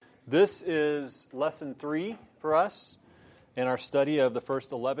This is lesson 3 for us in our study of the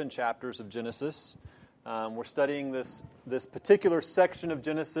first 11 chapters of Genesis. We're studying this particular section of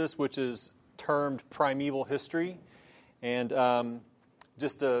Genesis, which is termed primeval history. And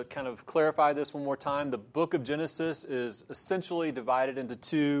just to kind of clarify this one more time, the book of Genesis is essentially divided into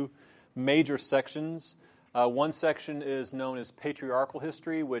two major sections. One section is known as patriarchal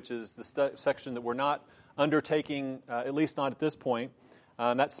history, which is the section that we're not undertaking, at least not at this point.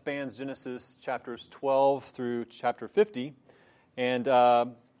 That spans Genesis chapters 12 through chapter 50. And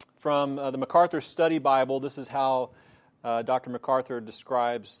from the MacArthur Study Bible, this is how Dr. MacArthur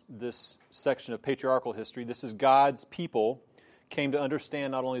describes this section of patriarchal history. This is God's people came to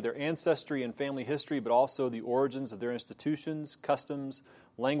understand not only their ancestry and family history, but also the origins of their institutions, customs,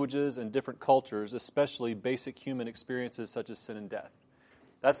 languages, and different cultures, especially basic human experiences such as sin and death.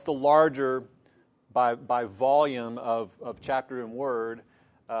 That's the larger, by volume of chapter and word,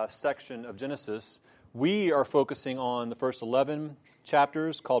 section of Genesis. We are focusing on the first 11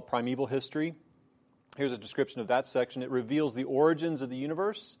 chapters called Primeval History. Here's a description of that section. It reveals the origins of the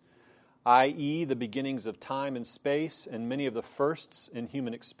universe, i.e. the beginnings of time and space, and many of the firsts in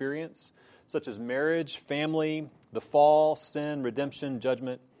human experience, such as marriage, family, the fall, sin, redemption,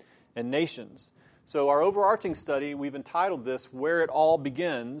 judgment, and nations. So our overarching study, we've entitled this, Where It All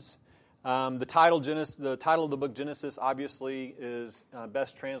Begins. The title of the book Genesis obviously is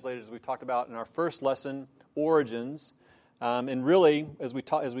best translated, as we talked about in our first lesson, Origins. And really, as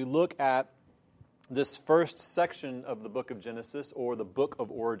we look at this first section of the book of Genesis, or the book of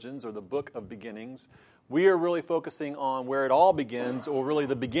origins, or the book of beginnings, we are really focusing on where it all begins, or really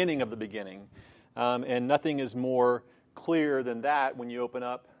the beginning of the beginning. And nothing is more clear than that when you open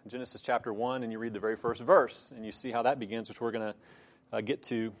up Genesis chapter 1 and you read the very first verse, and you see how that begins, which we're going to get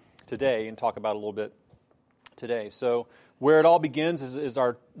to today and talk about a little bit today. So, where it all begins is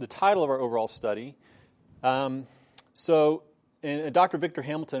the title of our overall study. And Dr. Victor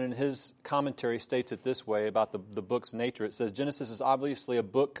Hamilton, in his commentary, states it this way about the book's nature. It says, Genesis is obviously a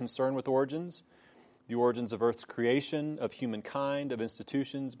book concerned with origins, the origins of Earth's creation, of humankind, of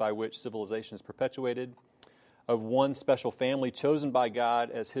institutions by which civilization is perpetuated, of one special family chosen by God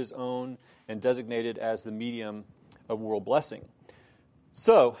as His own and designated as the medium of world blessing.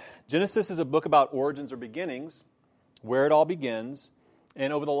 So, Genesis is a book about origins or beginnings, where it all begins.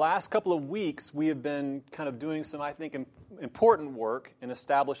 And over the last couple of weeks, we have been kind of doing some, I think, important work in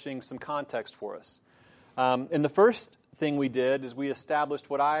establishing some context for us. And the first thing we did is we established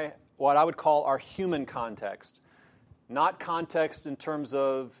what I would call our human context. Not context in terms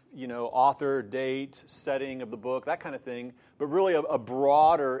of, author, date, setting of the book, that kind of thing, but really a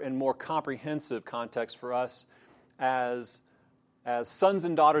broader and more comprehensive context for us as sons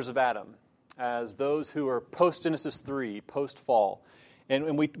and daughters of Adam, as those who are post-Genesis 3, post-fall.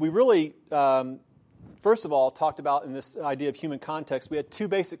 And we really, first of all, talked about in this idea of human context, we had two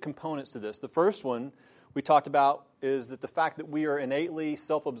basic components to this. The first one we talked about is that the fact that we are innately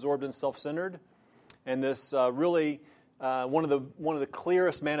self-absorbed and self-centered, and this really, one of the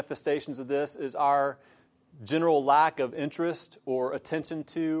clearest manifestations of this is our general lack of interest or attention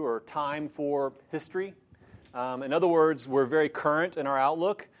to or time for history. In other words, we're very current in our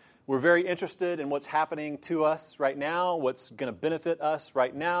outlook. We're very interested in what's happening to us right now, what's going to benefit us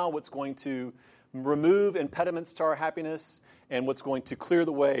right now, what's going to remove impediments to our happiness, and what's going to clear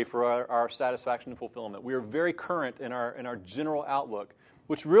the way for our satisfaction and fulfillment. We are very current in our general outlook,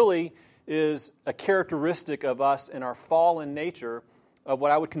 which really is a characteristic of us in our fallen nature of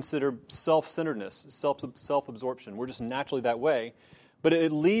what I would consider self-centeredness, self-absorption. We're just naturally that way. But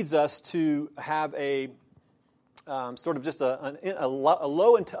it leads us to have a sort of just a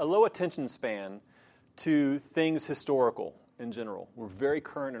low attention span to things historical in general. We're very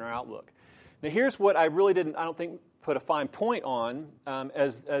current in our outlook. Now, here's what I really didn't, I don't think, put a fine point on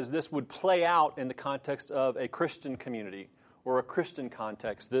as this would play out in the context of a Christian community or a Christian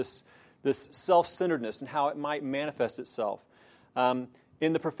context, this self-centeredness and how it might manifest itself.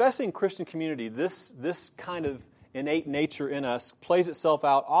 In the professing Christian community, this kind of innate nature in us plays itself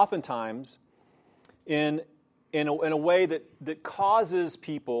out oftentimes in a way that causes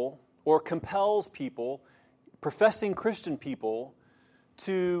people or compels people, professing Christian people,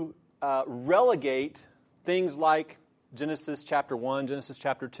 to relegate things like Genesis chapter 1, Genesis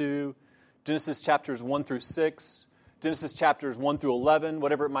chapter 2, Genesis chapters 1 through 6, Genesis chapters 1 through 11,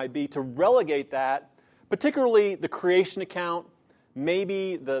 whatever it might be, to relegate that, particularly the creation account,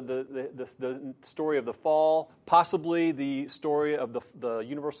 maybe the story of the fall, possibly the story of the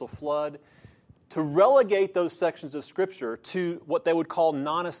universal flood, to relegate those sections of Scripture to what they would call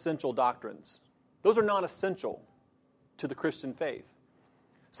non-essential doctrines. Those are non-essential to the Christian faith.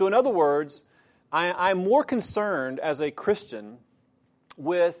 So in other words, I'm more concerned as a Christian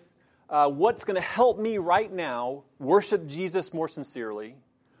with what's going to help me right now worship Jesus more sincerely,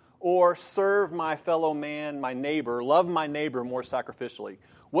 or serve my fellow man, my neighbor, love my neighbor more sacrificially.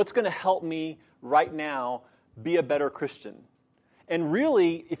 What's going to help me right now be a better Christian? And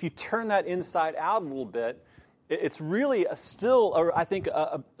really, if you turn that inside out a little bit, it's really I think,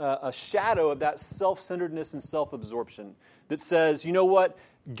 a shadow of that self-centeredness and self-absorption that says, you know what?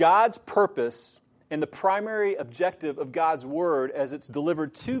 God's purpose and the primary objective of God's word as it's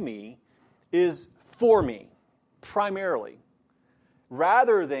delivered to me is for me, primarily.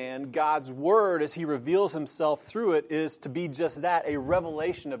 Rather than God's word, as he reveals himself through it, is to be just that, a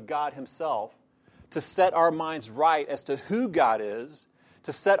revelation of God himself, to set our minds right as to who God is,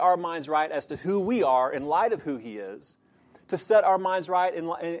 to set our minds right as to who we are in light of who he is, to set our minds right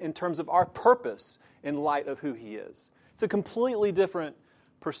in terms of our purpose in light of who he is. It's a completely different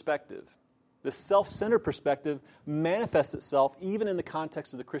perspective. The self-centered perspective manifests itself even in the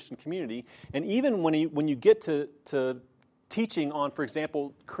context of the Christian community, and even when you get to teaching on, for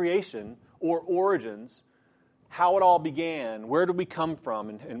example, creation or origins, how it all began, where did we come from,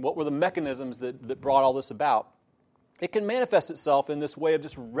 and what were the mechanisms that brought all this about, it can manifest itself in this way of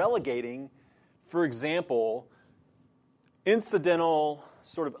just relegating, for example, incidental,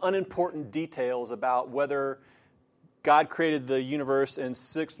 sort of unimportant details about whether God created the universe in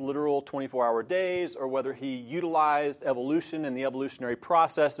 6 literal 24-hour days, or whether he utilized evolution and the evolutionary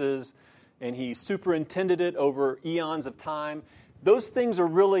processes and he superintended it over eons of time. Those things are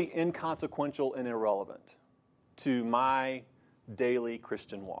really inconsequential and irrelevant to my daily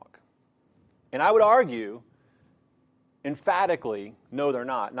Christian walk. And I would argue, emphatically, no, they're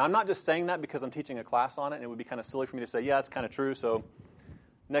not. Now, I'm not just saying that because I'm teaching a class on it, and it would be kind of silly for me to say, yeah, it's kind of true, so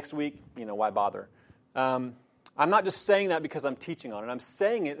next week, why bother? I'm not just saying that because I'm teaching on it. I'm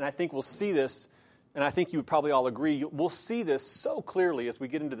saying it, and I think we'll see this, and I think you would probably all agree, we'll see this so clearly as we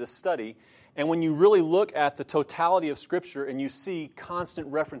get into this study. And when you really look at the totality of Scripture and you see constant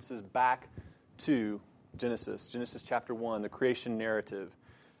references back to Genesis chapter 1, the creation narrative,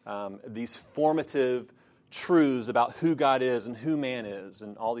 these formative truths about who God is and who man is,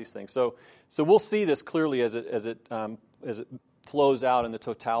 and all these things. So we'll see this clearly as it flows out in the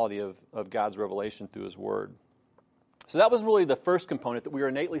totality of God's revelation through His Word. So that was really the first component, that we are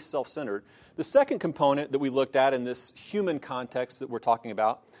innately self-centered. The second component that we looked at in this human context that we're talking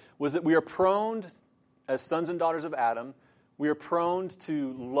about was that we are prone, as sons and daughters of Adam, we are prone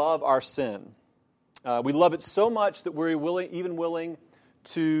to love our sin. We love it so much that we're even willing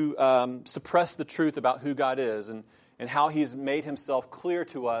to suppress the truth about who God is and how He's made Himself clear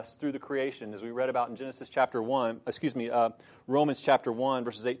to us through the creation, as we read about in Romans chapter 1,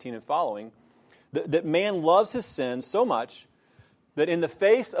 verses 18 and following. That man loves his sin so much that in the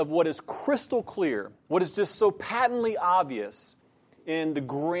face of what is crystal clear, what is just so patently obvious in the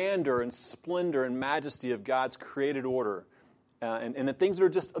grandeur and splendor and majesty of God's created order, and the things that are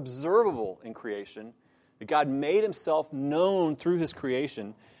just observable in creation, that God made Himself known through His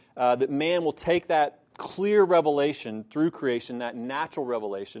creation, that man will take that clear revelation through creation, that natural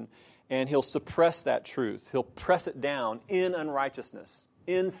revelation, and he'll suppress that truth. He'll press it down in unrighteousness,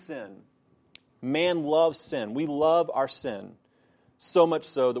 in sin. Man loves sin. We love our sin so much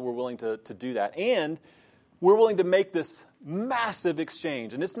so that we're willing to do that. And we're willing to make this massive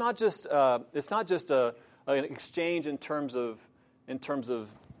exchange. And it's not just an exchange in terms of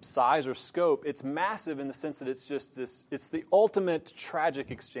size or scope. It's massive in the sense that it's the ultimate tragic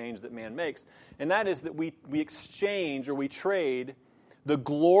exchange that man makes. And that is that we exchange, or we trade, the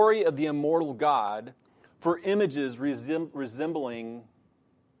glory of the immortal God for images resembling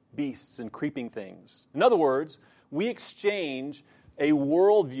beasts and creeping things. In other words, we exchange a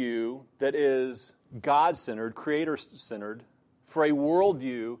worldview that is God-centered, creator-centered, for a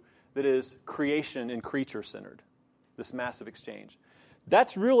worldview that is creation and creature-centered. This massive exchange.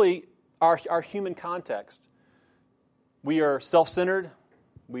 That's really our human context. We are self-centered.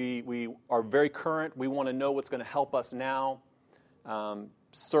 We are very current. We want to know what's going to help us now,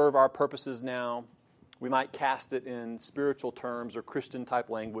 serve our purposes now. We might cast it in spiritual terms or Christian-type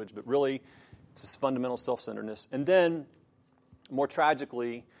language, but really it's this fundamental self-centeredness. And then, more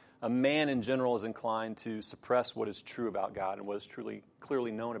tragically, a man in general is inclined to suppress what is true about God and what is truly, clearly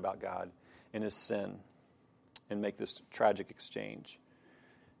known about God in his sin, and make this tragic exchange.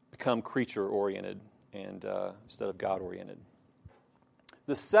 Become creature-oriented and instead of God-oriented.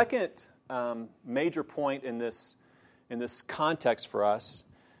 The second major point in this context for us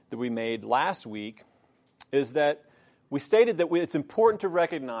that we made last week is that we stated that it's important to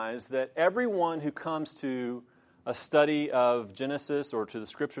recognize that everyone who comes to a study of Genesis or to the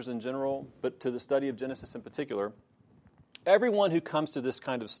Scriptures in general, but to the study of Genesis in particular, everyone who comes to this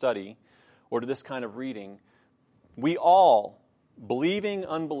kind of study or to this kind of reading, we all, believing,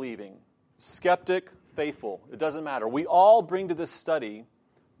 unbelieving, skeptic, faithful, it doesn't matter. We all bring to this study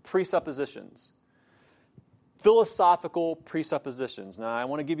presuppositions, philosophical presuppositions. Now, I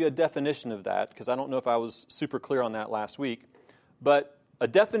want to give you a definition of that because I don't know if I was super clear on that last week, but a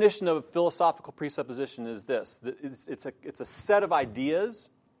definition of a philosophical presupposition is this. That it's a set of ideas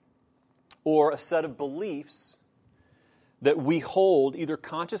or a set of beliefs that we hold either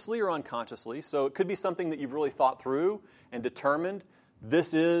consciously or unconsciously. So it could be something that you've really thought through and determined,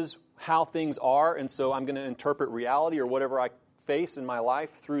 this is how things are, and so I'm going to interpret reality or whatever I face in my life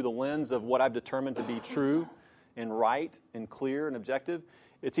through the lens of what I've determined to be true and right and clear and objective.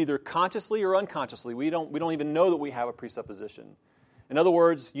 It's either consciously or unconsciously. We don't even know that we have a presupposition. In other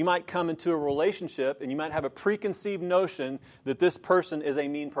words, you might come into a relationship and you might have a preconceived notion that this person is a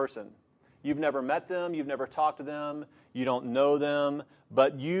mean person. You've never met them, you've never talked to them, you don't know them,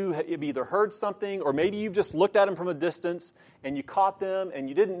 but you've either heard something or maybe you've just looked at them from a distance and you caught them and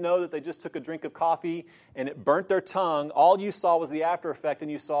you didn't know that they just took a drink of coffee and it burnt their tongue. All you saw was the after effect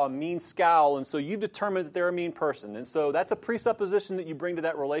and you saw a mean scowl, and so you've determined that they're a mean person. And so that's a presupposition that you bring to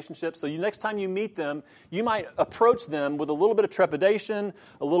that relationship. So next time you meet them, you might approach them with a little bit of trepidation,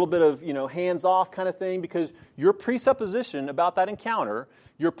 a little bit of hands-off kind of thing, because your presupposition about that encounter,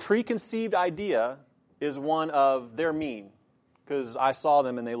 your preconceived idea is one of they're mean because I saw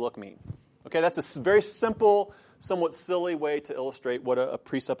them and they look mean. Okay, that's a very simple, somewhat silly way to illustrate what a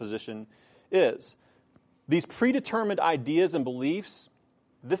presupposition is. These predetermined ideas and beliefs,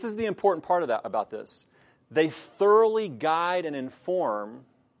 this is the important part of that about this. They thoroughly guide and inform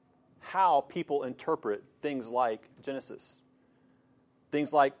how people interpret things like Genesis.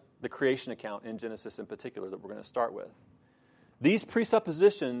 Things like the creation account in Genesis in particular that we're going to start with. These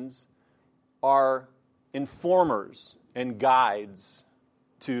presuppositions are informers and guides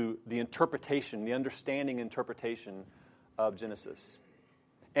to the interpretation, the understanding interpretation of Genesis.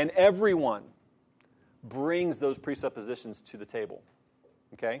 And everyone brings those presuppositions to the table.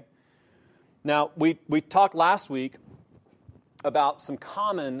 Okay? Now, we talked last week about some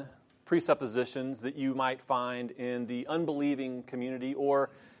common presuppositions that you might find in the unbelieving community,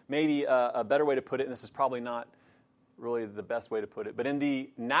 or maybe a better way to put it, and this is probably not really the best way to put it, but in the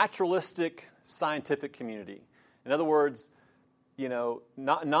naturalistic scientific community. In other words,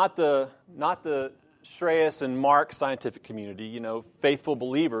 not the Shreyas and Mark scientific community, faithful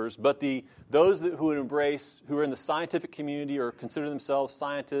believers, but those who are in the scientific community or consider themselves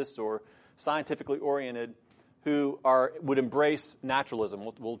scientists or scientifically oriented, who would embrace naturalism.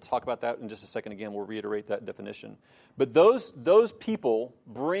 We'll talk about that in just a second again. We'll reiterate that definition. But those people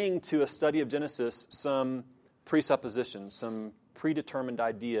bring to a study of Genesis some presuppositions, some predetermined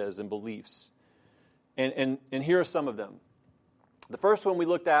ideas and beliefs. And here are some of them. The first one we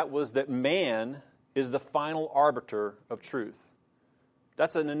looked at was that man is the final arbiter of truth.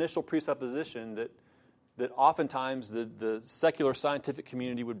 That's an initial presupposition that oftentimes the secular scientific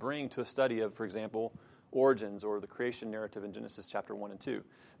community would bring to a study of, for example, origins or the creation narrative in Genesis chapter 1 and 2.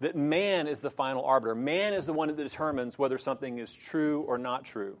 That man is the final arbiter. Man is the one that determines whether something is true or not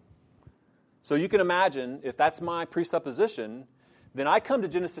true. So you can imagine, if that's my presupposition, then I come to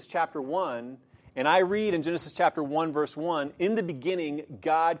Genesis chapter 1, and I read in Genesis chapter 1, verse 1, in the beginning,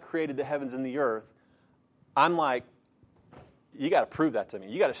 God created the heavens and the earth. I'm like, you got to prove that to me.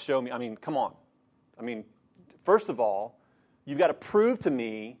 You got to show me. I mean, come on. I mean, first of all, you've got to prove to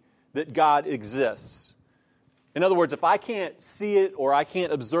me that God exists. In other words, if I can't see it, or I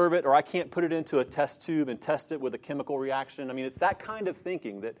can't observe it, or I can't put it into a test tube and test it with a chemical reaction, I mean, it's that kind of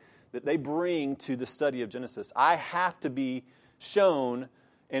thinking that they bring to the study of Genesis. I have to be shown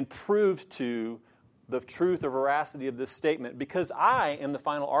and proved to the truth or veracity of this statement because I am the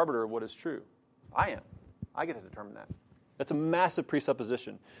final arbiter of what is true. I am. I get to determine that. That's a massive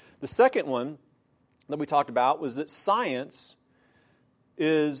presupposition. The second one that we talked about was that science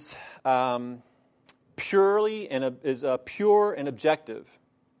is pure and objective.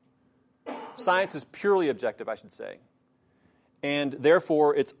 Science is purely objective, I should say. And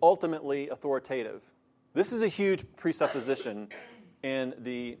therefore, it's ultimately authoritative. This is a huge presupposition in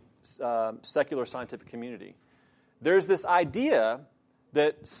the secular scientific community. There's this idea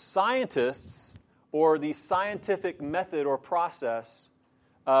that scientists, or the scientific method or process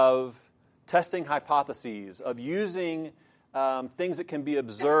of testing hypotheses, of using things that can be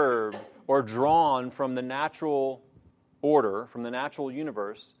observed or drawn from the natural order, from the natural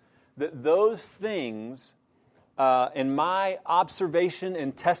universe, that those things and my observation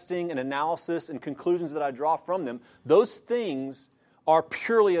and testing and analysis and conclusions that I draw from them, those things are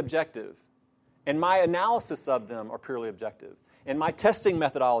purely objective. And my analysis of them are purely objective. And my testing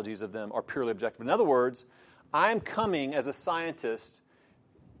methodologies of them are purely objective. In other words, I'm coming as a scientist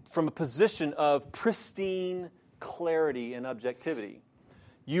from a position of pristine clarity and objectivity.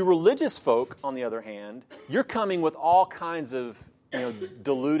 You religious folk, on the other hand, you're coming with all kinds of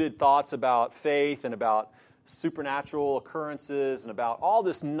deluded thoughts about faith and about supernatural occurrences and about all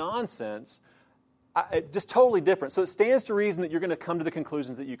this nonsense, just totally different. So it stands to reason that you're going to come to the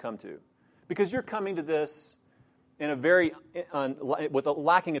conclusions that you come to, because you're coming to this in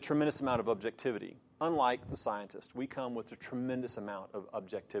lacking a tremendous amount of objectivity. Unlike the scientist, we come with a tremendous amount of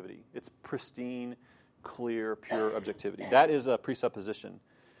objectivity. It's pristine, clear, pure objectivity. That is a presupposition.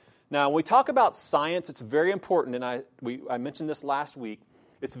 Now, when we talk about science, it's very important, and I mentioned this last week,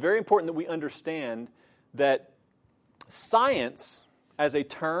 it's very important that we understand that science as a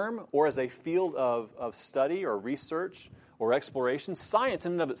term or as a field of study or research or exploration, science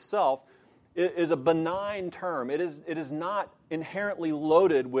in and of itself is a benign term. It is not inherently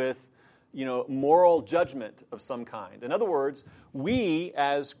loaded with moral judgment of some kind. In other words, we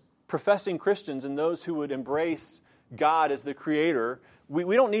as professing Christians and those who would embrace God as the creator,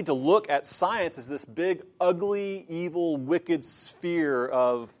 we don't need to look at science as this big, ugly, evil, wicked sphere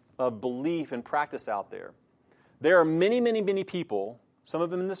of belief and practice out there. There are many, many, many people, some of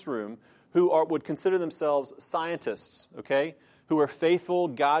them in this room, who would consider themselves scientists, okay? Who are faithful,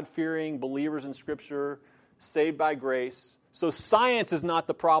 God-fearing believers in Scripture, saved by grace. So science is not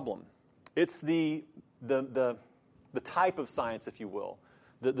the problem. It's the type of science, if you will,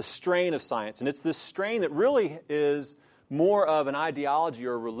 the strain of science. And it's this strain that really is more of an ideology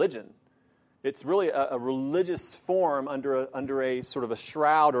or a religion. It's really a religious form under a sort of a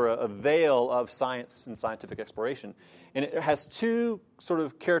shroud or a veil of science and scientific exploration. And it has two sort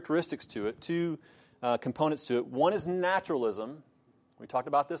of characteristics to it, two components to it. One is naturalism. We talked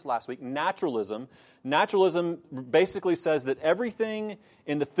about this last week. Naturalism basically says that everything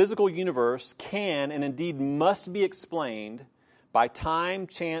in the physical universe can and indeed must be explained by time,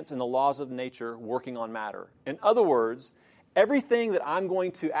 chance, and the laws of nature working on matter. In other words, everything that I'm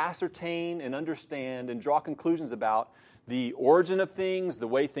going to ascertain and understand and draw conclusions about, the origin of things, the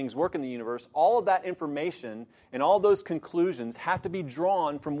way things work in the universe, all of that information and all those conclusions have to be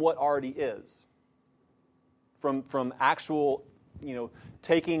drawn from what already is. From actual,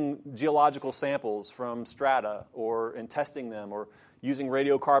 taking geological samples from strata and testing them, or using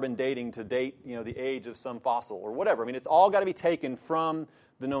radiocarbon dating to date, the age of some fossil or whatever. I mean, it's all got to be taken from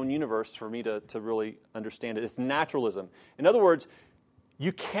the known universe for me to really understand it. It's naturalism. In other words,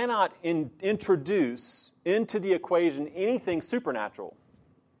 you cannot introduce into the equation anything supernatural.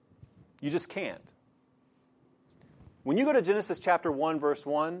 You just can't. When you go to Genesis chapter 1, verse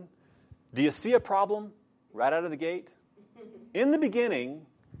 1, do you see a problem right out of the gate? In the beginning,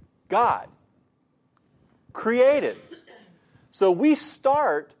 God created. So we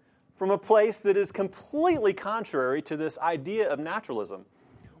start from a place that is completely contrary to this idea of naturalism.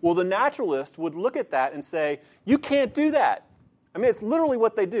 Well, the naturalist would look at that and say, you can't do that. I mean, it's literally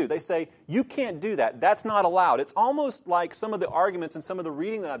what they do. They say, you can't do that. That's not allowed. It's almost like some of the arguments and some of the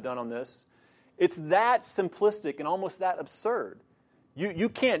reading that I've done on this. It's that simplistic and almost that absurd. You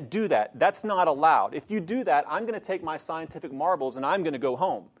can't do that. That's not allowed. If you do that, I'm going to take my scientific marbles and I'm going to go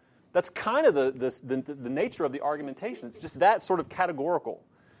home. That's kind of the nature of the argumentation. It's just that sort of categorical.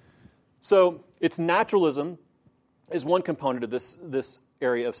 So it's naturalism is one component of this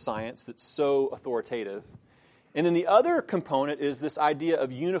area of science that's so authoritative. And then the other component is this idea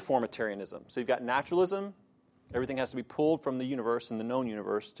of uniformitarianism. So you've got naturalism. Everything has to be pulled from the universe and the known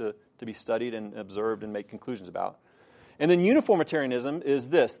universe to be studied and observed and make conclusions about. And then uniformitarianism is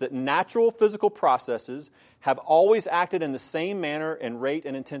this, that natural physical processes have always acted in the same manner and rate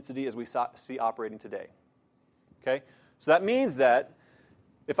and intensity as we see operating today. Okay? So that means that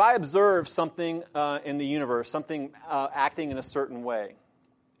if I observe something in the universe, something acting in a certain way,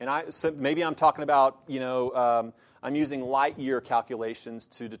 and so maybe I'm talking about, I'm using light year calculations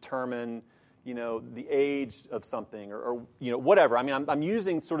to determine, the age of something or whatever. I mean, I'm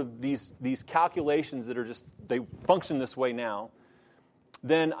using sort of these calculations that are just, they function this way now.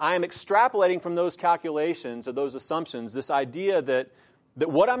 Then I am extrapolating from those calculations or those assumptions this idea that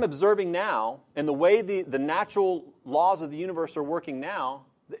what I'm observing now and the way the natural laws of the universe are working now,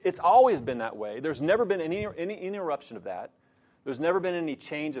 it's always been that way. There's never been any interruption of that. There's never been any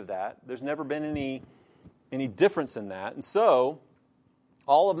change of that. There's never been any difference in that. And so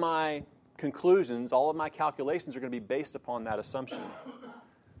all of my conclusions, all of my calculations are going to be based upon that assumption.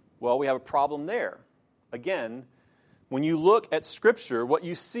 Well, we have a problem there. again, when you look at Scripture, what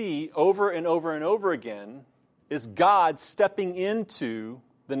you see over and over and over again is God stepping into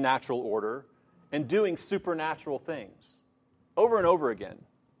the natural order and doing supernatural things over and over again.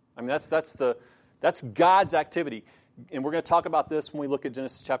 I mean, that's God's activity. And we're going to talk about this when we look at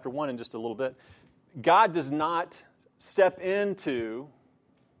Genesis chapter 1 in just a little bit. God does not step into,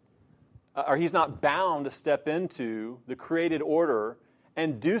 or he's not bound to step into the created order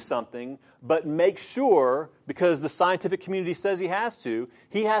and do something, but make sure, because the scientific community says he has to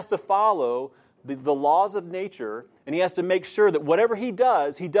follow the laws of nature, and he has to make sure that whatever he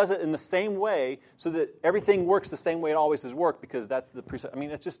does it in the same way so that everything works the same way it always has worked, because that's the precept. I mean,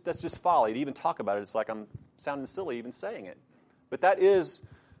 that's just folly. To even talk about it, it's like I'm sounding silly even saying it. But that is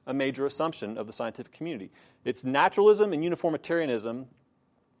a major assumption of the scientific community. It's naturalism and uniformitarianism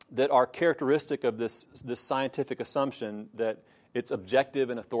that are characteristic of this scientific assumption that it's objective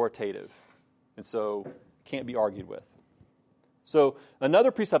and authoritative, and so can't be argued with. So another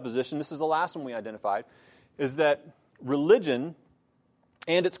presupposition, this is the last one we identified, is that religion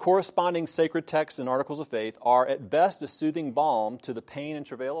and its corresponding sacred texts and articles of faith are at best a soothing balm to the pain and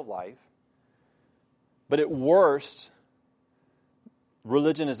travail of life, but at worst,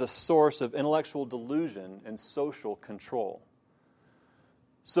 religion is a source of intellectual delusion and social control.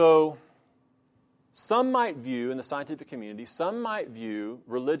 So some might view, in the scientific community, some might view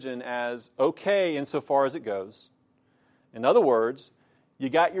religion as okay insofar as it goes. In other words, you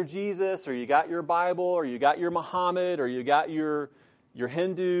got your Jesus, or you got your Bible, or you got your Muhammad, or you got your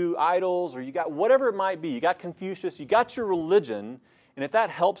Hindu idols, or you got whatever it might be. You got Confucius, you got your religion, and if that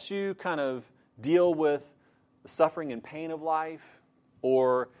helps you kind of deal with the suffering and pain of life,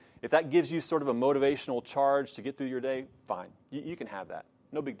 or if that gives you sort of a motivational charge to get through your day, fine. You can have that.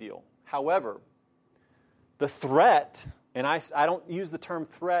 No big deal. However, the threat, and I don't use the term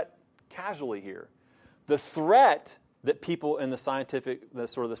threat casually here, the threat that people in the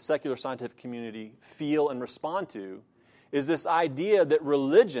secular scientific community feel and respond to is this idea that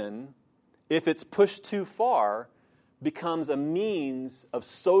religion, if it's pushed too far, becomes a means of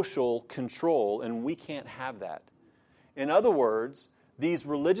social control, and we can't have that. In other words, these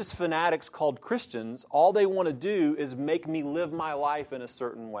religious fanatics called Christians, all they want to do is make me live my life in a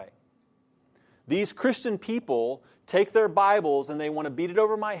certain way. These Christian people take their Bibles and they want to beat it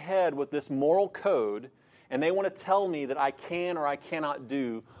over my head with this moral code, and they want to tell me that I can or I cannot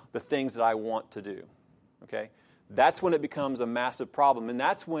do the things that I want to do. Okay? That's when it becomes a massive problem, and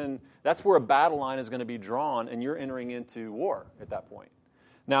that's where a battle line is going to be drawn, and you're entering into war at that point.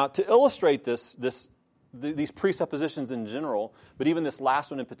 Now, to illustrate these presuppositions in general, but even this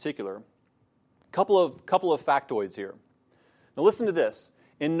last one in particular, couple of factoids here. Now, listen to this.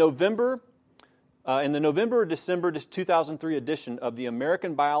 In the November-December 2003 edition of the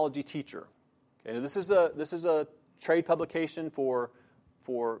American Biology Teacher, okay, this is a trade publication for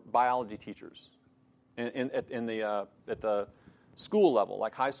biology teachers at the school level,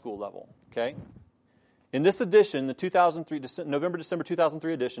 like high school level. Okay, in this edition, the November-December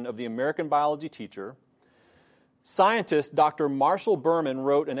 2003 edition of the American Biology Teacher, scientist Dr. Marshall Berman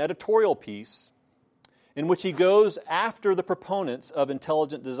wrote an editorial piece in which he goes after the proponents of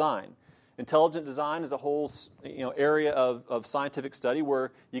intelligent design. Intelligent design is a whole area of scientific study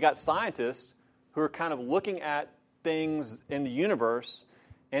where you got scientists who are kind of looking at things in the universe,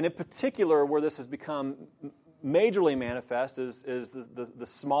 and in particular where this has become majorly manifest is the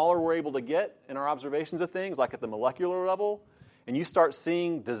smaller we're able to get in our observations of things, like at the molecular level, and you start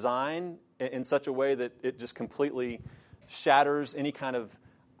seeing design in such a way that it just completely shatters any kind of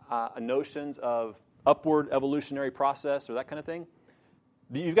notions of upward evolutionary process or that kind of thing.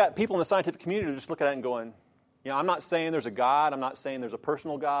 You've got people in the scientific community who just look at it and going, I'm not saying there's a God. I'm not saying there's a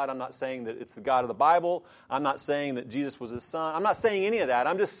personal God. I'm not saying that it's the God of the Bible. I'm not saying that Jesus was his son. I'm not saying any of that.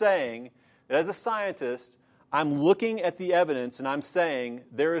 I'm just saying that as a scientist, I'm looking at the evidence and I'm saying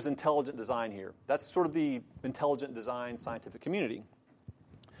there is intelligent design here. That's sort of the intelligent design scientific community.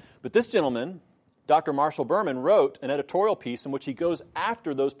 But this gentleman, Dr. Marshall Berman, wrote an editorial piece in which he goes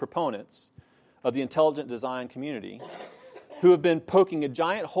after those proponents of the intelligent design community who have been poking at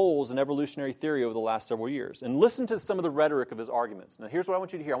giant holes in evolutionary theory over the last several years. And listen to some of the rhetoric of his arguments. Now, here's what I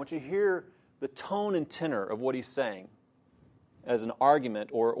want you to hear. I want you to hear the tone and tenor of what he's saying as an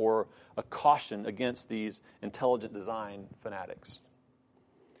argument or a caution against these intelligent design fanatics.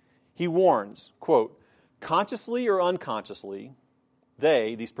 He warns, quote, consciously or unconsciously,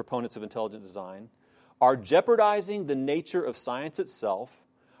 they, these proponents of intelligent design, are jeopardizing the nature of science itself,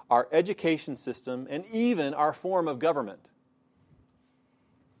 our education system, and even our form of government.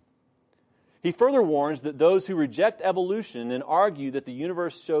 He further warns that those who reject evolution and argue that the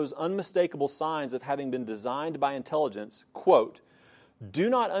universe shows unmistakable signs of having been designed by intelligence, quote, do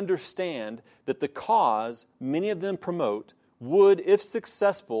not understand that the cause many of them promote would, if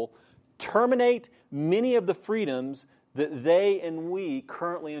successful, terminate many of the freedoms that they and we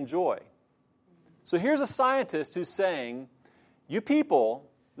currently enjoy. So here's a scientist who's saying, you people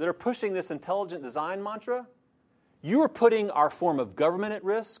that are pushing this intelligent design mantra, you are putting our form of government at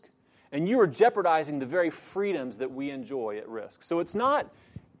risk, and you are jeopardizing the very freedoms that we enjoy at risk. So it's not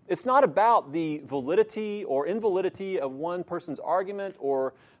about the validity or invalidity of one person's argument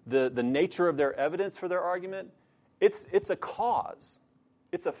or the nature of their evidence for their argument. It's a cause.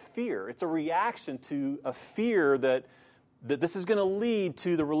 It's a fear. It's a reaction to a fear that this is going to lead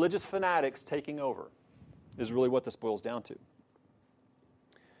to the religious fanatics taking over, is really what this boils down to.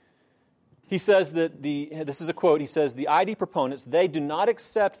 He says that this is a quote, he says, the ID proponents, they do not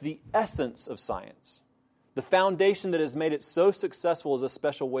accept the essence of science, the foundation that has made it so successful as a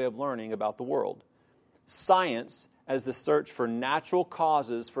special way of learning about the world. Science as the search for natural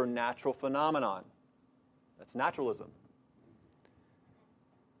causes for natural phenomenon. That's naturalism.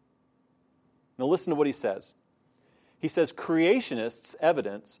 Now listen to what he says. He says, creationists'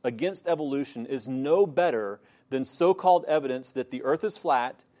 evidence against evolution is no better than so-called evidence that the earth is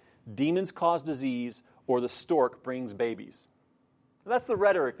flat, demons cause disease, or the stork brings babies. That's the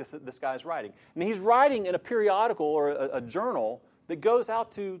rhetoric this guy's writing. And he's writing in a periodical or a journal that goes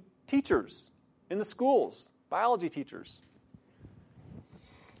out to teachers in the schools, biology teachers.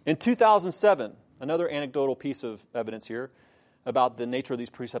 In 2007, another anecdotal piece of evidence here about the nature of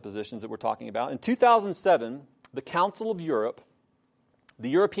these presuppositions that we're talking about. In 2007, the Council of Europe, the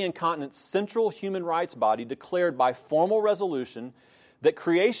European continent's central human rights body, declared by formal resolution that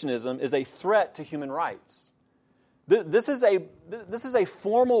creationism is a threat to human rights. This is a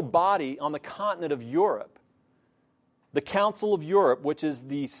formal body on the continent of Europe. The Council of Europe, which is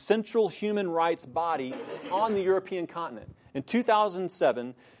the central human rights body on the European continent. In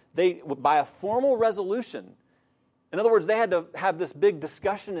 2007, by a formal resolution, in other words, they had to have this big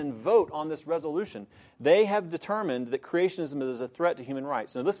discussion and vote on this resolution. They have determined that creationism is a threat to human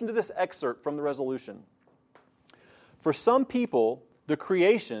rights. Now listen to this excerpt from the resolution. For some people, the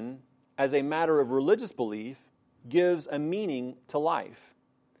creation, as a matter of religious belief, gives a meaning to life.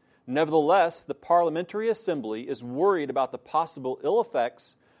 Nevertheless, the Parliamentary Assembly is worried about the possible ill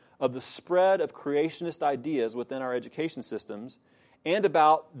effects of the spread of creationist ideas within our education systems and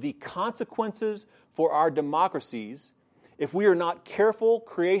about the consequences for our democracies. If we are not careful,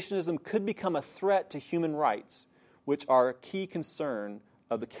 creationism could become a threat to human rights, which are a key concern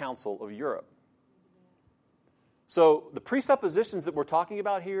of the Council of Europe. So the presuppositions that we're talking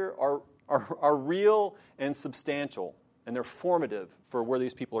about here are real and substantial, and they're formative for where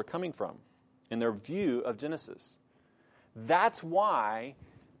these people are coming from in their view of Genesis. That's why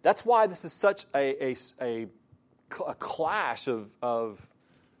this is such a clash of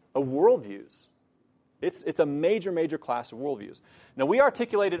worldviews. It's a major clash of worldviews. Now, we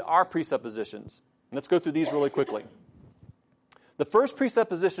articulated our presuppositions. Let's go through these really quickly. The first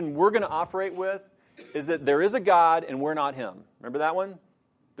presupposition we're going to operate with is that there is a God and we're not Him. Remember that one?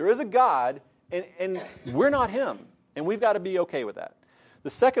 There is a God and we're not Him, and we've got to be okay with that. The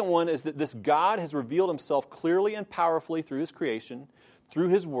second one is that this God has revealed Himself clearly and powerfully through His creation, through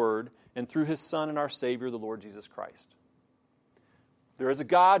His Word, and through His Son and our Savior, the Lord Jesus Christ. There is a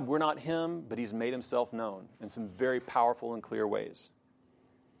God, we're not Him, but He's made Himself known in some very powerful and clear ways.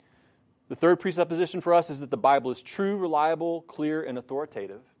 The third presupposition for us is that the Bible is true, reliable, clear, and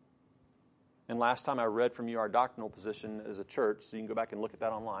authoritative. And last time I read from you our doctrinal position as a church, so you can go back and look at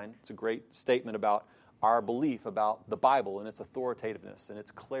that online. It's a great statement about our belief about the Bible and its authoritativeness and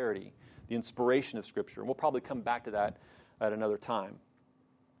its clarity, the inspiration of Scripture. And we'll probably come back to that at another time.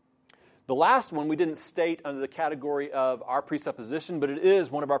 The last one we didn't state under the category of our presupposition, but it is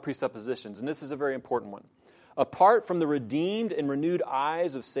one of our presuppositions, and this is a very important one. Apart from the redeemed and renewed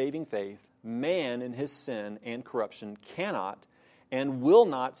eyes of saving faith, man in his sin and corruption cannot and will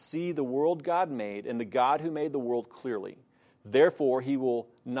not see the world God made and the God who made the world clearly. Therefore, he will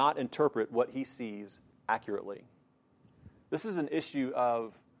not interpret what he sees accurately. This is an issue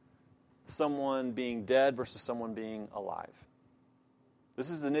of someone being dead versus someone being alive. This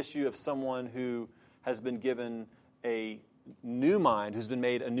is an issue of someone who has been given a new mind, who's been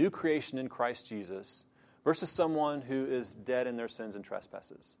made a new creation in Christ Jesus, versus someone who is dead in their sins and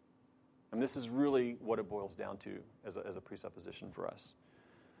trespasses. And this is really what it boils down to as a presupposition for us.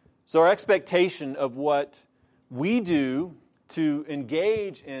 So our expectation of what we do to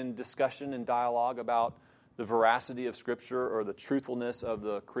engage in discussion and dialogue about the veracity of Scripture or the truthfulness of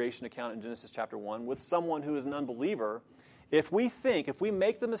the creation account in Genesis chapter 1 with someone who is an unbeliever if we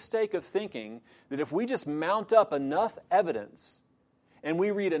make the mistake of thinking that if we just mount up enough evidence and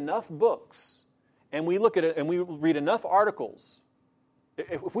we read enough books and we look at it and we read enough articles,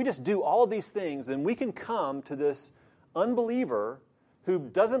 if we just do all of these things, then we can come to this unbeliever who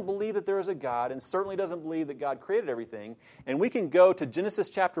doesn't believe that there is a God and certainly doesn't believe that God created everything, and we can go to Genesis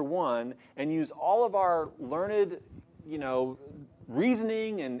chapter 1 and use all of our learned,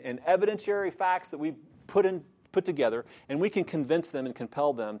 reasoning and evidentiary facts that we've put together, and we can convince them and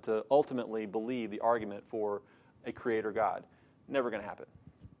compel them to ultimately believe the argument for a creator God. Never going to happen.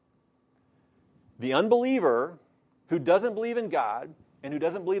 The unbeliever who doesn't believe in God and who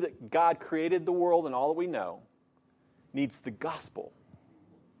doesn't believe that God created the world and all that we know needs the gospel.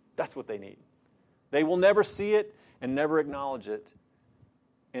 That's what they need. They will never see it and never acknowledge it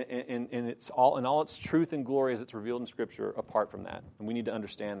in all its truth and glory as it's revealed in Scripture apart from that. And we need to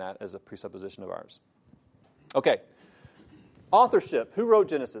understand that as a presupposition of ours. Okay. Authorship. Who wrote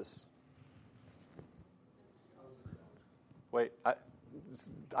Genesis? Wait, that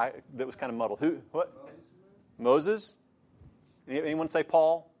was kind of muddled. Who? What? Moses? Anyone say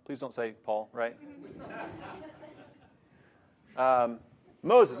Paul? Please don't say Paul, right?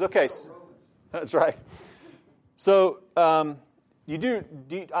 Moses, okay. That's right. So, I don't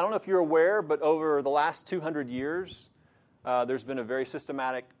know if you're aware, but over the last 200 years, there's been a very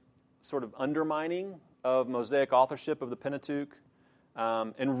systematic sort of undermining of Mosaic authorship of the Pentateuch.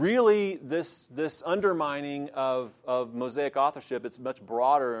 And really, this undermining of Mosaic authorship, it's much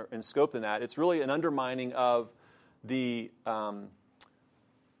broader in scope than that. It's really an undermining of the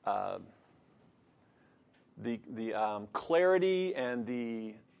clarity and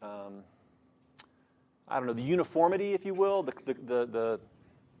the the uniformity, if you will, the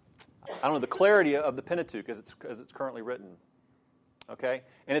clarity of the Pentateuch as it's currently written. Okay,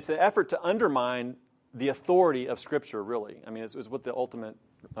 and it's an effort to undermine the authority of Scripture. Really, I mean, it's what the ultimate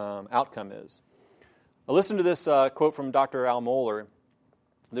outcome is. Now, listen to this quote from Dr. Al Mohler.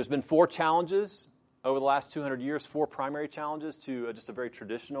 There's been 4 challenges over the last 200 years, 4 primary challenges to just a very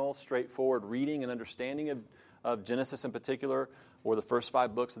traditional, straightforward reading and understanding of Genesis in particular, or the first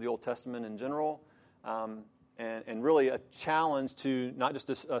 5 books of the Old Testament in general, and really a challenge to not just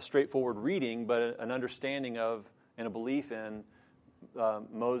a straightforward reading, but an understanding of and a belief in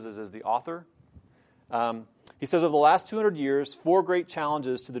Moses as the author. He says, over the last 200 years, 4 great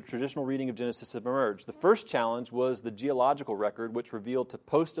challenges to the traditional reading of Genesis have emerged. The first challenge was the geological record, which revealed to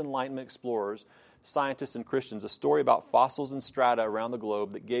post-Enlightenment explorers, scientists, and Christians a story about fossils and strata around the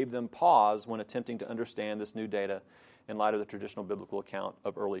globe that gave them pause when attempting to understand this new data in light of the traditional biblical account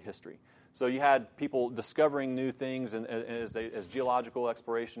of early history. So you had people discovering new things, and as geological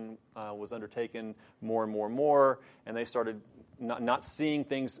exploration was undertaken more and more, and they started not seeing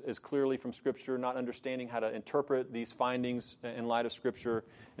things as clearly from Scripture, not understanding how to interpret these findings in light of Scripture,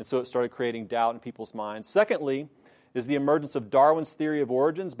 and so it started creating doubt in people's minds. Secondly, is the emergence of Darwin's theory of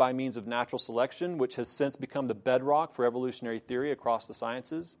origins by means of natural selection, which has since become the bedrock for evolutionary theory across the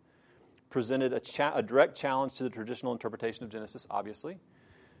sciences, presented a direct challenge to the traditional interpretation of Genesis, obviously.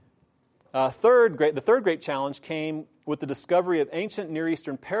 The third great challenge came with the discovery of ancient Near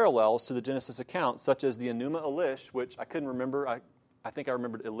Eastern parallels to the Genesis account, such as the Enuma Elish, which I couldn't remember. I think I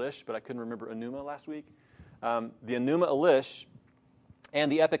remembered Elish, but I couldn't remember Enuma last week. The Enuma Elish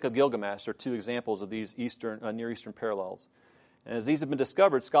and the Epic of Gilgamesh are 2 examples of these Near Eastern parallels. And as these have been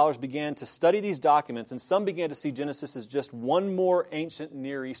discovered, scholars began to study these documents, and some began to see Genesis as just one more ancient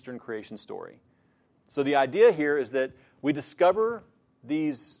Near Eastern creation story. So the idea here is that we discover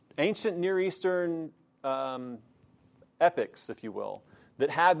these ancient Near Eastern epics, if you will, that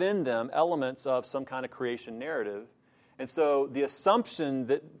have in them elements of some kind of creation narrative. And so the assumption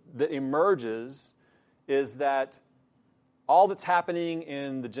that emerges is that all that's happening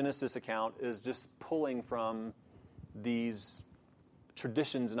in the Genesis account is just pulling from these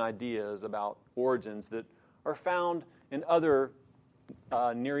traditions and ideas about origins that are found in other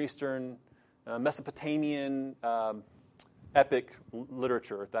Near Eastern, Mesopotamian epic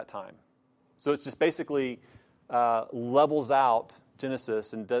literature at that time. So it's just basically levels out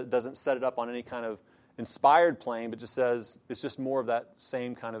Genesis and doesn't set it up on any kind of inspired plane, but just says it's just more of that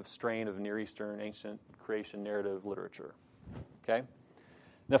same kind of strain of Near Eastern ancient creation narrative literature. Okay?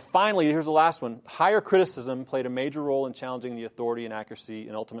 Now finally, here's the last one. Higher criticism played a major role in challenging the authority and accuracy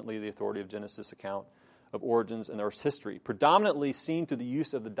and ultimately the authority of Genesis account of origins and Earth's history, predominantly seen through the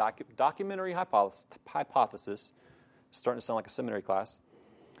use of the documentary hypothesis, starting to sound like a seminary class.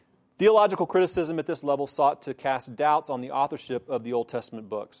 Theological criticism at this level sought to cast doubts on the authorship of the Old Testament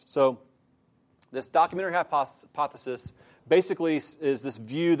books. So This documentary hypothesis basically is this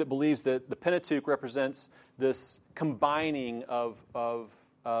view that believes that the Pentateuch represents this combining of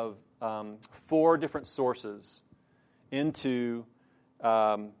 4 different sources into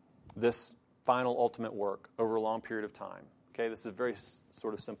this final ultimate work over a long period of time. Okay, this is a very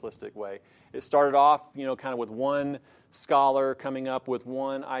sort of simplistic way. It started off, kind of with one scholar coming up with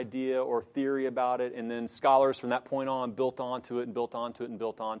one idea or theory about it, and then scholars from that point on built onto it and built onto it and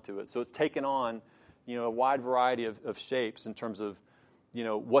built onto it. So it's taken on, a wide variety of shapes in terms of,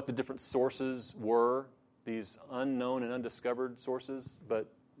 what the different sources were, these unknown and undiscovered sources,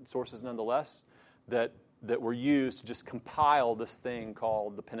 but sources nonetheless, that were used to just compile this thing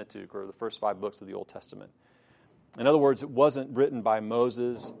called the Pentateuch, or the first 5 books of the Old Testament. In other words, it wasn't written by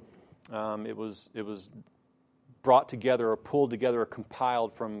Moses. It was brought together or pulled together or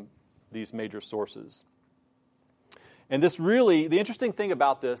compiled from these major sources. And this really, the interesting thing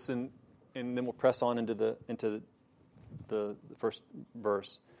about this, and then we'll press on into the first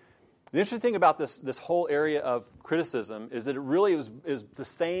verse. The interesting thing about this whole area of criticism is that it really is the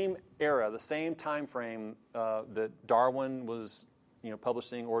same era, the same time frame that Darwin was,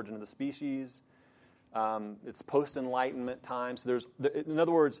 publishing Origin of the Species. It's post-Enlightenment time. So in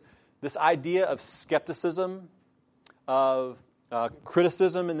other words, this idea of skepticism, of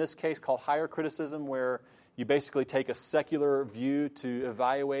criticism in this case called higher criticism, where you basically take a secular view to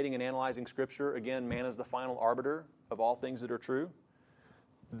evaluating and analyzing Scripture. Again, man is the final arbiter of all things that are true.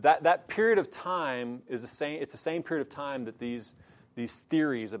 That period of time is the same. It's the same period of time that these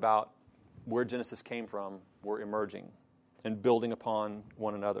theories about where Genesis came from were emerging and building upon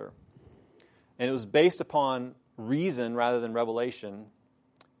one another. And it was based upon reason rather than revelation.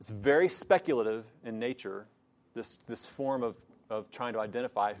 It's very speculative in nature, this form of trying to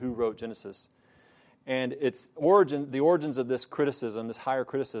identify who wrote Genesis. And the origins of this criticism, this higher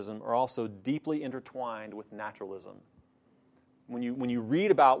criticism, are also deeply intertwined with naturalism. When you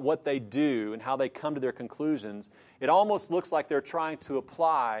read about what they do and how they come to their conclusions, it almost looks like they're trying to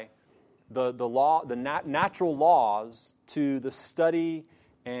apply the natural laws to the study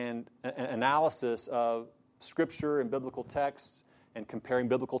and analysis of Scripture and biblical texts, and comparing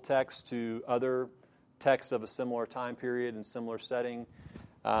biblical texts to other texts of a similar time period and similar setting.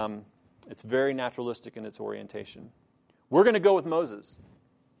 It's very naturalistic in its orientation. We're going to go with Moses,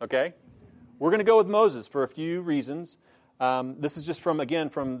 okay? We're going to go with Moses for a few reasons. This is just from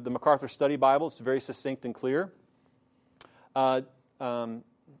the MacArthur Study Bible. It's very succinct and clear.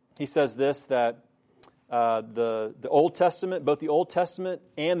 He says this, that the Old Testament, both the Old Testament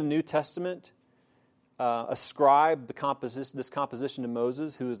and the New Testament, ascribe this composition to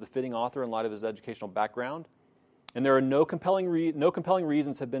Moses, who is the fitting author in light of his educational background. And there are no compelling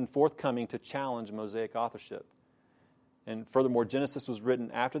reasons have been forthcoming to challenge Mosaic authorship. And furthermore, Genesis was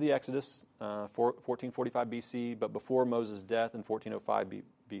written after the Exodus, 1445 BC, but before Moses' death in 1405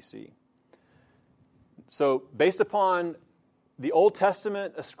 BC. So, based upon the Old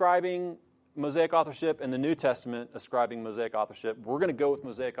Testament ascribing Mosaic authorship and the New Testament ascribing Mosaic authorship, we're going to go with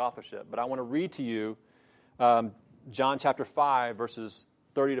Mosaic authorship. But I want to read to you John chapter 5, verses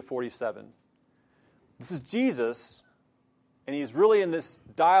 30 to 47. This is Jesus, and he's really in this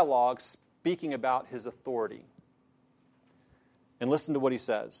dialogue speaking about his authority. And listen to what he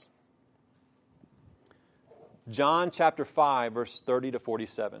says. John chapter 5, verse 30 to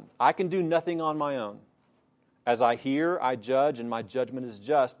 47. I can do nothing on my own. As I hear, I judge, and my judgment is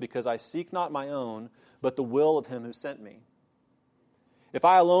just, because I seek not my own, but the will of him who sent me. If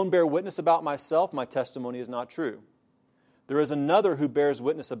I alone bear witness about myself, my testimony is not true. There is another who bears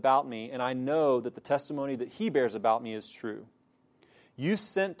witness about me, and I know that the testimony that he bears about me is true. You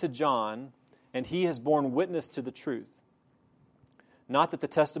sent to John, and he has borne witness to the truth. Not that the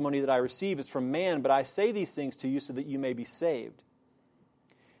testimony that I receive is from man, but I say these things to you so that you may be saved.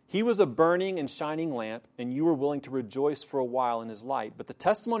 He was a burning and shining lamp, and you were willing to rejoice for a while in his light. But the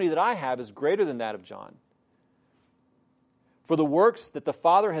testimony that I have is greater than that of John. For the works that the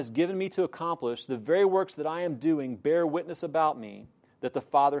Father has given me to accomplish, the very works that I am doing, bear witness about me, that the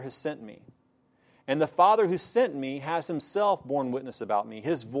Father has sent me. And the Father who sent me has himself borne witness about me.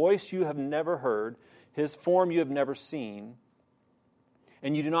 His voice you have never heard, his form you have never seen,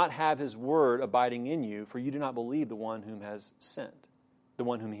 and you do not have his word abiding in you, for you do not believe the one whom he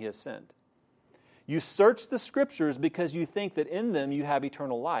has sent. You search the Scriptures because you think that in them you have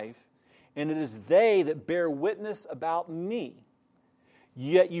eternal life, and it is they that bear witness about me.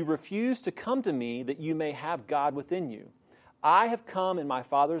 Yet you refuse to come to me that you may have God within you. I have come in my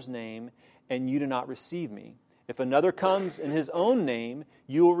Father's name, and you do not receive me. If another comes in his own name,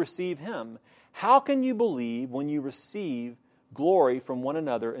 you will receive him. How can you believe when you receive glory from one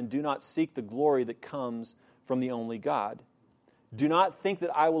another and do not seek the glory that comes from the only God. Do not think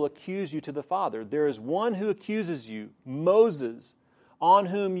that I will accuse you to the Father. There is one who accuses you, Moses, on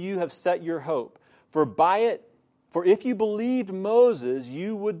whom you have set your hope. For if you believed Moses,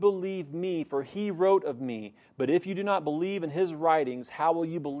 you would believe me, for he wrote of me. But if you do not believe in his writings, how will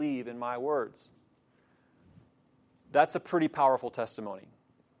you believe in my words? That's a pretty powerful testimony.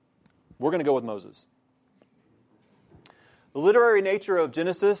 We're going to go with Moses. The literary nature of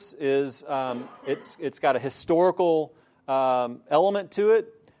Genesis is it's got a historical element to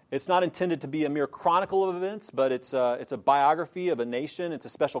it. It's not intended to be a mere chronicle of events, but it's a biography of a nation. It's a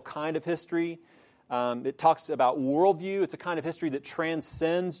special kind of history. It talks about worldview. It's a kind of history that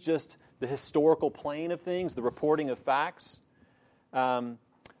transcends just the historical plane of things, the reporting of facts.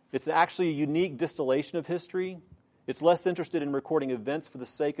 It's actually a unique distillation of history. It's less interested in recording events for the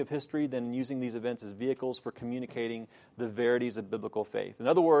sake of history than in using these events as vehicles for communicating the verities of biblical faith. In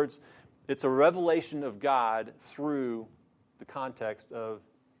other words, it's a revelation of God through the context of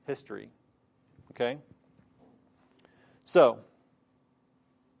history. Okay? So,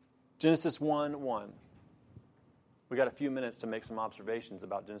 Genesis 1:1. We got a few minutes to make some observations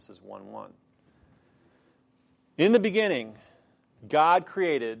about Genesis 1:1. In the beginning, God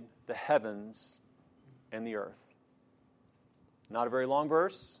created the heavens and the earth. Not a very long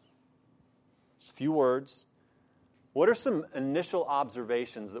verse. Just a few words. What are some initial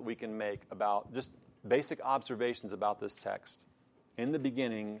observations that we can make about, just basic observations about this text? In the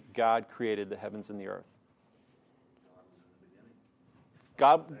beginning, God created the heavens and the earth.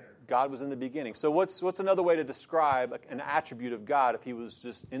 God was in the beginning. So what's another way to describe an attribute of God if he was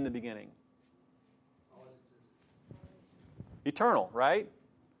just in the beginning? Eternal, right?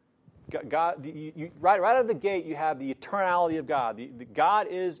 God, right out of the gate, you have the eternality of God. God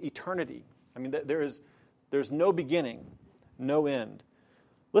is eternity. I mean, there's no beginning, no end.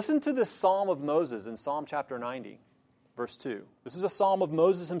 Listen to this Psalm of Moses in Psalm chapter 90, verse 2. This is a Psalm of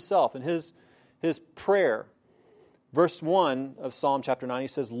Moses himself and his prayer. Verse 1 of Psalm chapter 90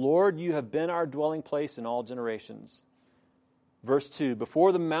 says, Lord, you have been our dwelling place in all generations. Verse 2,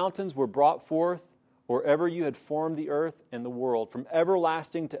 before the mountains were brought forth, or ever you had formed the earth and the world, from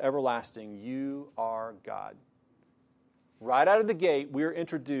everlasting to everlasting, you are God. Right out of the gate, we are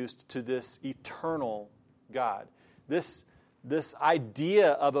introduced to this eternal God. This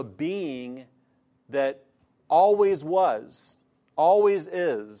idea of a being that always was, always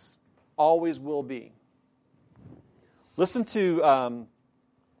is, always will be. Listen to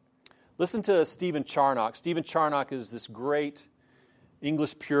Stephen Charnock. Stephen Charnock is this great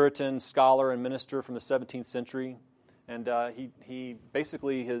English Puritan scholar and minister from the 17th century, and he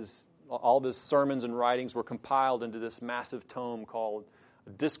basically all of his sermons and writings were compiled into this massive tome called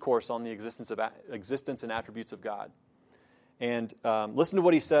Discourse on the Existence and Attributes of God. And listen to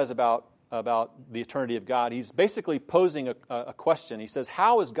what he says about the eternity of God. He's basically posing a question. He says,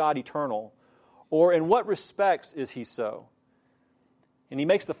 how is God eternal? Or in what respects is he so? And he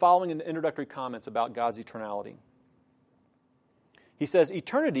makes the following introductory comments about God's eternality. He says,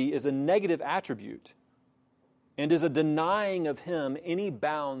 eternity is a negative attribute and is a denying of him any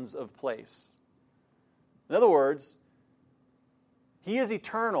bounds of place. In other words, he is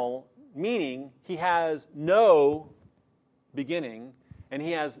eternal, meaning he has no beginning and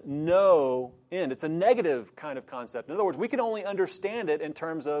he has no end. It's a negative kind of concept. In other words, we can only understand it in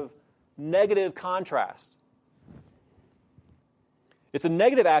terms of negative contrast. It's a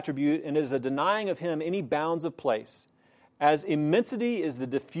negative attribute and it is a denying of him any bounds of place. As immensity is the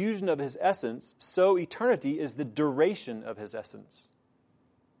diffusion of his essence, so eternity is the duration of his essence.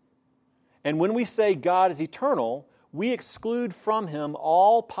 And when we say God is eternal, we exclude from him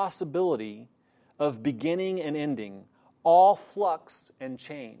all possibility of beginning and ending, all flux and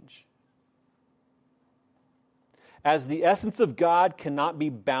change. As the essence of God cannot be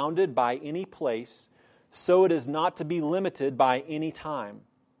bounded by any place, so it is not to be limited by any time.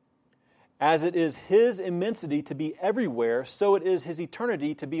 As it is his immensity to be everywhere, so it is his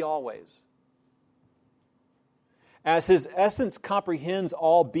eternity to be always. As his essence comprehends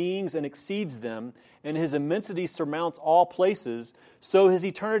all beings and exceeds them, and his immensity surmounts all places, so his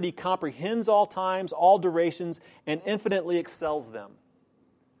eternity comprehends all times, all durations, and infinitely excels them.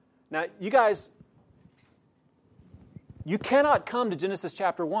 Now, you guys, you cannot come to Genesis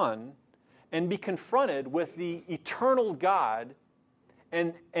chapter 1 and be confronted with the eternal God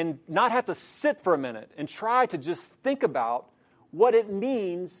and not have to sit for a minute and try to just think about what it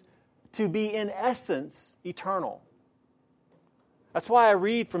means to be, in essence, eternal. That's why I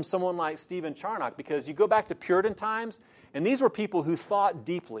read from someone like Stephen Charnock, because you go back to Puritan times, and these were people who thought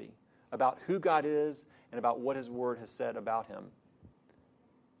deeply about who God is and about what his word has said about him.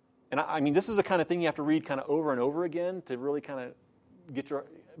 And I mean, this is the kind of thing you have to read kind of over and over again to really kind of get your...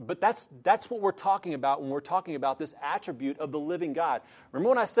 But that's what we're talking about when we're talking about this attribute of the living God. Remember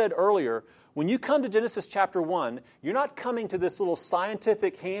when I said earlier, when you come to Genesis chapter 1, you're not coming to this little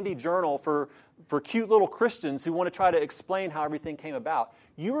scientific handy journal for cute little Christians who want to try to explain how everything came about.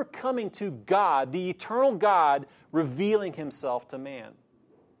 You are coming to God, the eternal God, revealing himself to man.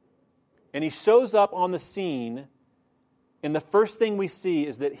 And he shows up on the scene, and the first thing we see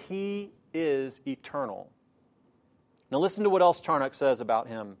is that he is eternal. Now listen to what else Charnock says about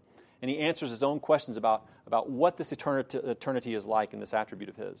him. And he answers his own questions about what this eternity is like in this attribute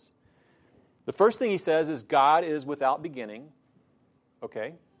of his. The first thing he says is God is without beginning.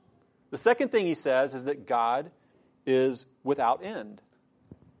 Okay. The second thing he says is that God is without end.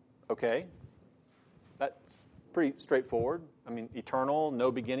 Okay. That's pretty straightforward. I mean, eternal,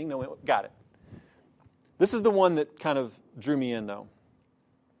 no beginning, no end. Got it. This is the one that kind of drew me in, though.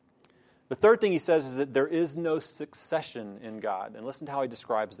 The third thing he says is that there is no succession in God. And listen to how he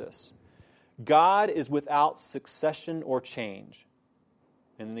describes this. God is without succession or change.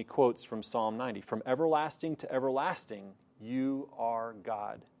 And then he quotes from Psalm 90, from everlasting to everlasting, you are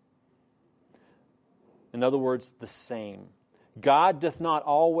God. In other words, the same. God doth not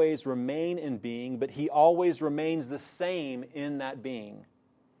always remain in being, but he always remains the same in that being.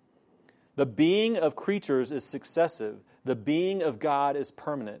 The being of creatures is successive. The being of God is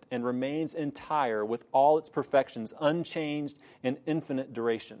permanent and remains entire with all its perfections, unchanged in infinite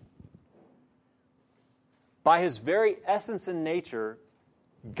duration. By his very essence and nature,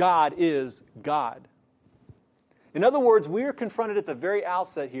 God is God. In other words, we are confronted at the very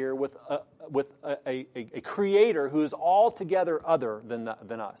outset here with a creator who is altogether other than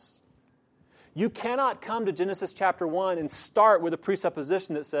us. You cannot come to Genesis chapter 1 and start with a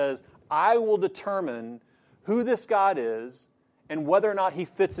presupposition that says, I will determine who this God is and whether or not he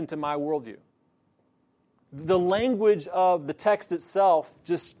fits into my worldview. The language of the text itself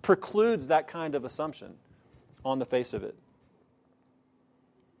just precludes that kind of assumption on the face of it.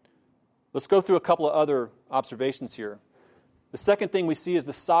 Let's go through a couple of other observations here. The second thing we see is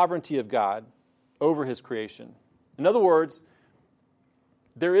the sovereignty of God over his creation. In other words,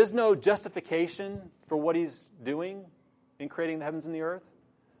 there is no justification for what he's doing in creating the heavens and the earth.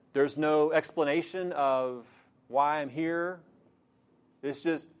 There's no explanation of why I'm here. It's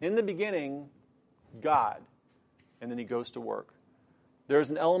just, in the beginning, God. And then he goes to work. There's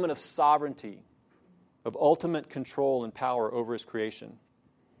an element of sovereignty, of ultimate control and power over his creation.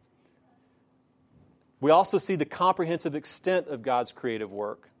 We also see the comprehensive extent of God's creative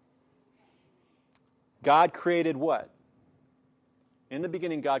work. God created what? In the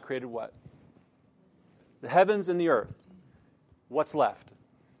beginning, God created what? The heavens and the earth. What's left?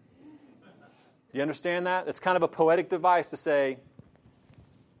 Do you understand that? It's kind of a poetic device to say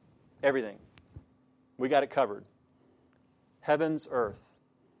everything. We got it covered. Heavens, earth.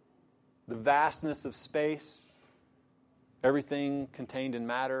 The vastness of space, everything contained in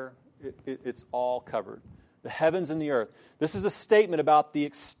matter, it's all covered. The heavens and the earth. This is a statement about the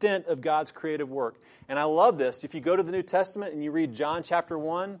extent of God's creative work. And I love this. If you go to the New Testament and you read John chapter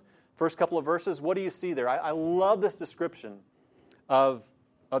 1, first couple of verses, what do you see there? I love this description of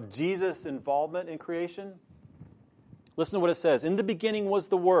Jesus' involvement in creation. Listen to what it says. In the beginning was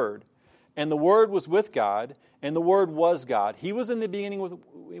the Word, and the Word was with God, and the Word was God. He was in the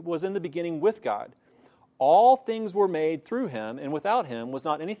beginning with God. All things were made through him, and without him was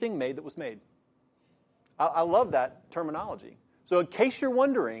not anything made that was made. I love that terminology. So in case you're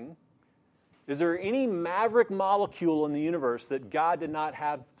wondering, is there any maverick molecule in the universe that God did not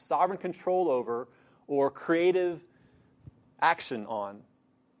have sovereign control over or creative action on?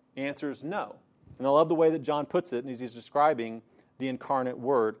 The answer is no. And I love the way that John puts it, and he's describing the incarnate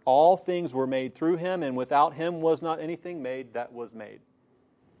Word. All things were made through him, and without him was not anything made that was made.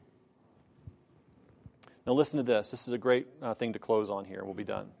 Now listen to this. This is a great thing to close on here. We'll be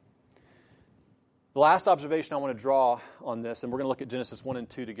done. The last observation I want to draw on this, and we're going to look at Genesis 1 and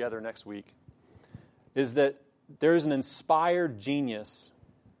 2 together next week, is that there is an inspired genius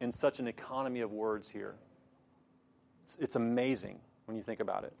in such an economy of words here. It's amazing when you think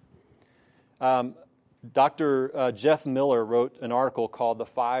about it. Dr. Jeff Miller wrote an article called The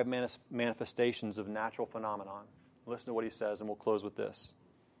Five Manifestations of Natural Phenomenon. Listen to what he says, and we'll close with this.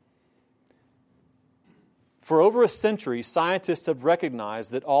 For over a century, scientists have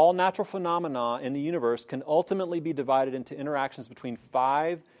recognized that all natural phenomena in the universe can ultimately be divided into interactions between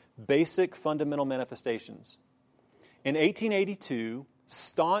five basic fundamental manifestations. In 1882,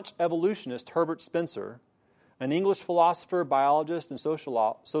 staunch evolutionist Herbert Spencer, an English philosopher, biologist, and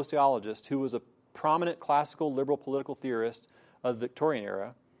sociologist who was a prominent classical liberal political theorist of the Victorian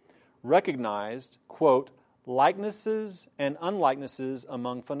era, recognized, quote, likenesses and unlikenesses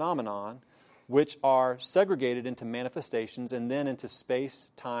among phenomenon, which are segregated into manifestations and then into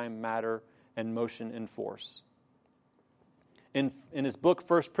space, time, matter, and motion and force. In his book,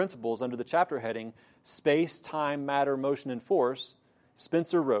 First Principles, under the chapter heading, Space, Time, Matter, Motion, and Force,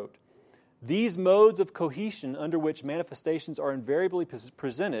 Spencer wrote, these modes of cohesion under which manifestations are invariably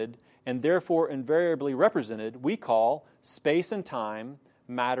presented and therefore invariably represented, we call space and time,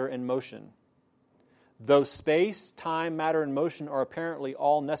 matter and motion. Though space, time, matter, and motion are apparently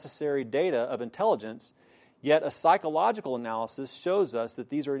all necessary data of intelligence, yet a psychological analysis shows us that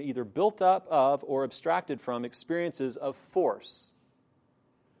these are either built up of or abstracted from experiences of force.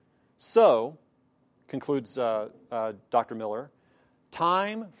 So, concludes Dr. Miller,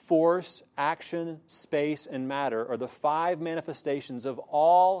 time, force, action, space, and matter are the 5 manifestations of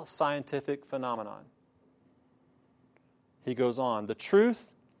all scientific phenomenon. He goes on, the truth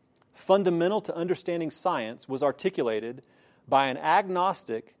fundamental to understanding science was articulated by an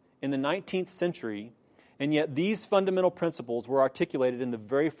agnostic in the 19th century, and yet these fundamental principles were articulated in the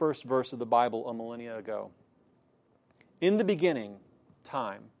very first verse of the Bible a millennia ago. In the beginning,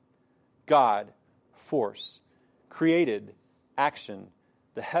 time, God, force, created, action,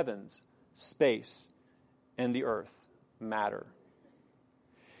 the heavens, space, and the earth, matter.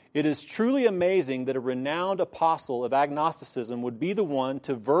 It is truly amazing that a renowned apostle of agnosticism would be the one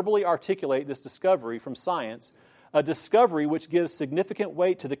to verbally articulate this discovery from science, a discovery which gives significant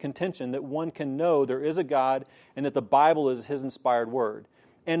weight to the contention that one can know there is a God and that the Bible is His inspired word.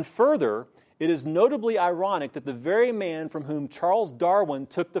 And further, it is notably ironic that the very man from whom Charles Darwin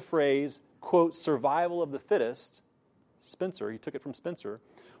took the phrase, quote, survival of the fittest, Spencer, he took it from Spencer,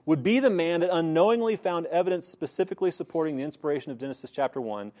 would be the man that unknowingly found evidence specifically supporting the inspiration of Genesis chapter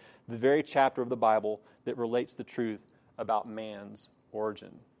 1, the very chapter of the Bible that relates the truth about man's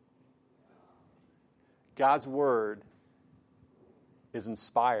origin. God's word is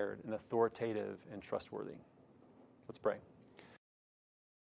inspired and authoritative and trustworthy. Let's pray.